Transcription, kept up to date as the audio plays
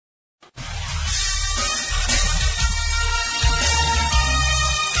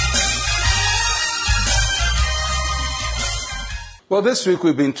Well, this week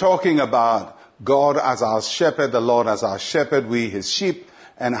we've been talking about God as our shepherd, the Lord as our shepherd, we his sheep,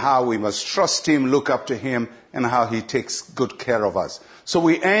 and how we must trust him, look up to him, and how he takes good care of us. So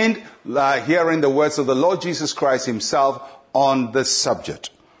we end hearing the words of the Lord Jesus Christ himself on this subject.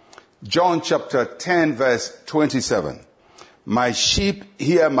 John chapter 10 verse 27. My sheep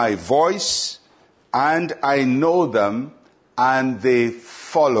hear my voice, and I know them, and they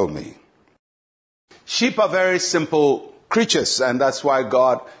follow me. Sheep are very simple creatures, and that's why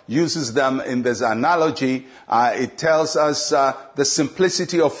God uses them in this analogy. It tells us the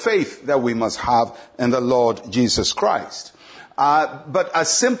simplicity of faith that we must have in the Lord Jesus Christ. But as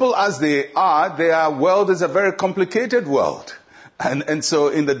simple as they are, their world is a very complicated world. And so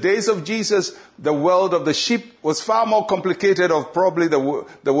in the days of Jesus, the world of the sheep was far more complicated of probably the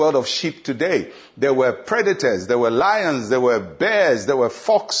world of sheep today. There were predators, there were lions, there were bears, there were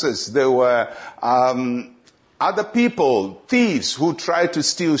foxes, there were other people, thieves who tried to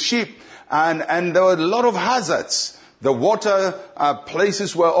steal sheep. And there were a lot of hazards. The water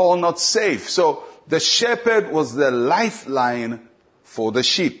places were all not safe. So the shepherd was the lifeline for the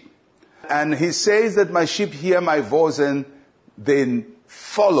sheep. And he says that my sheep hear my voice and they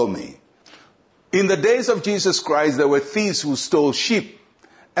follow me. In the days of Jesus Christ, there were thieves who stole sheep.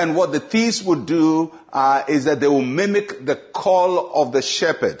 And what the thieves would do is that they will mimic the call of the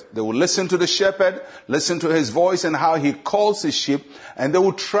shepherd. They will listen to the shepherd, listen to his voice and how he calls his sheep, and they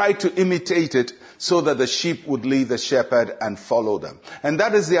will try to imitate it so that the sheep would leave the shepherd and follow them. And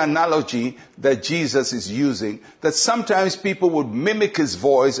that is the analogy that Jesus is using, that sometimes people would mimic his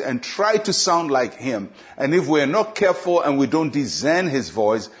voice and try to sound like him. And if we're not careful and we don't discern his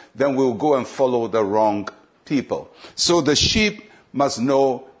voice, then we'll go and follow the wrong people. So the sheep must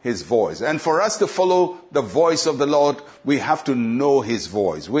know his voice. And for us to follow the voice of the Lord, we have to know his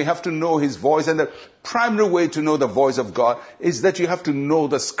voice. We have to know his voice. And the primary way to know the voice of God is that you have to know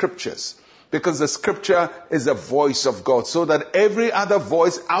the scriptures. Because the scripture is the voice of God. So that every other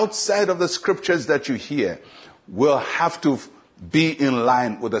voice outside of the scriptures that you hear will have to be in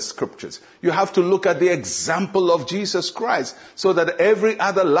line with the scriptures. You have to look at the example of Jesus Christ so that every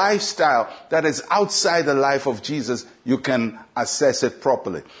other lifestyle that is outside the life of Jesus, you can assess it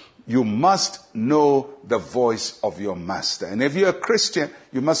properly. You must know the voice of your master. And if you're a Christian,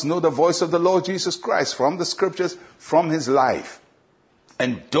 you must know the voice of the Lord Jesus Christ from the scriptures, from his life.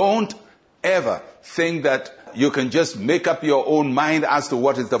 And don't ever think that you can just make up your own mind as to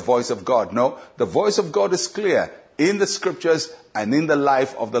what is the voice of God. No, the voice of God is clear in the scriptures and in the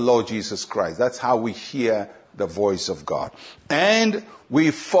life of the Lord Jesus Christ. That's how we hear the voice of God. And we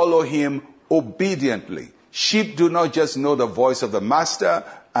follow him obediently. Sheep do not just know the voice of the master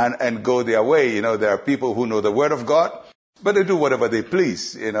and go their way. You know, there are people who know the word of God, but they do whatever they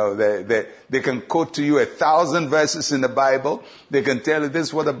please. You know, they can quote to you 1,000 verses in the Bible. They can tell you this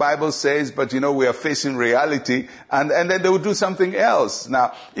is what the Bible says, but you know, we are facing reality. And then they will do something else.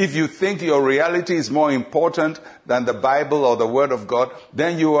 Now, if you think your reality is more important than the Bible or the Word of God,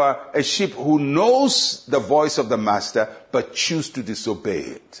 then you are a sheep who knows the voice of the Master, but choose to disobey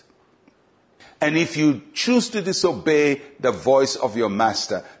it. And if you choose to disobey the voice of your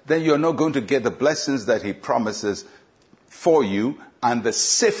Master, then you're not going to get the blessings that he promises for you and the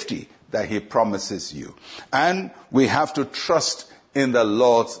safety that he promises you. And we have to trust in the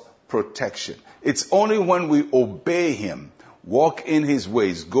Lord's protection. It's only when we obey him, walk in his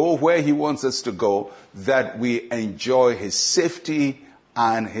ways, go where he wants us to go, that we enjoy his safety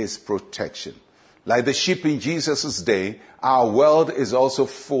and his protection. Like the sheep in Jesus' day, our world is also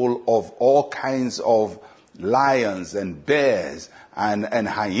full of all kinds of lions and bears and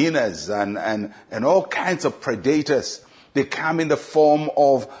hyenas and all kinds of predators. They come in the form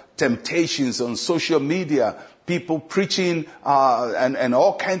of temptations on social media, people preaching, and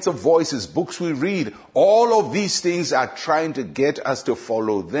all kinds of voices, books we read. All of these things are trying to get us to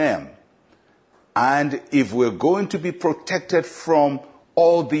follow them. And if we're going to be protected from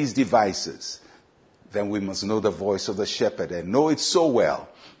all these devices, then we must know the voice of the shepherd and know it so well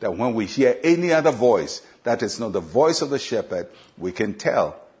that when we hear any other voice that is not the voice of the shepherd, we can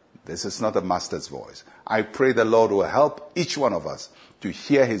tell this is not the master's voice. I pray the Lord will help each one of us to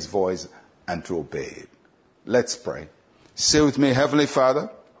hear his voice and to obey it. Let's pray. Say with me, Heavenly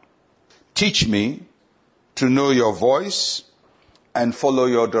Father, teach me to know your voice and follow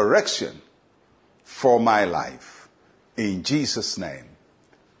your direction for my life. In Jesus' name,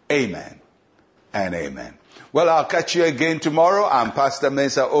 amen and amen. Well, I'll catch you again tomorrow. I'm Pastor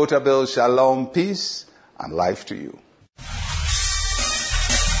Mensa Otabil. Shalom, peace, and life to you.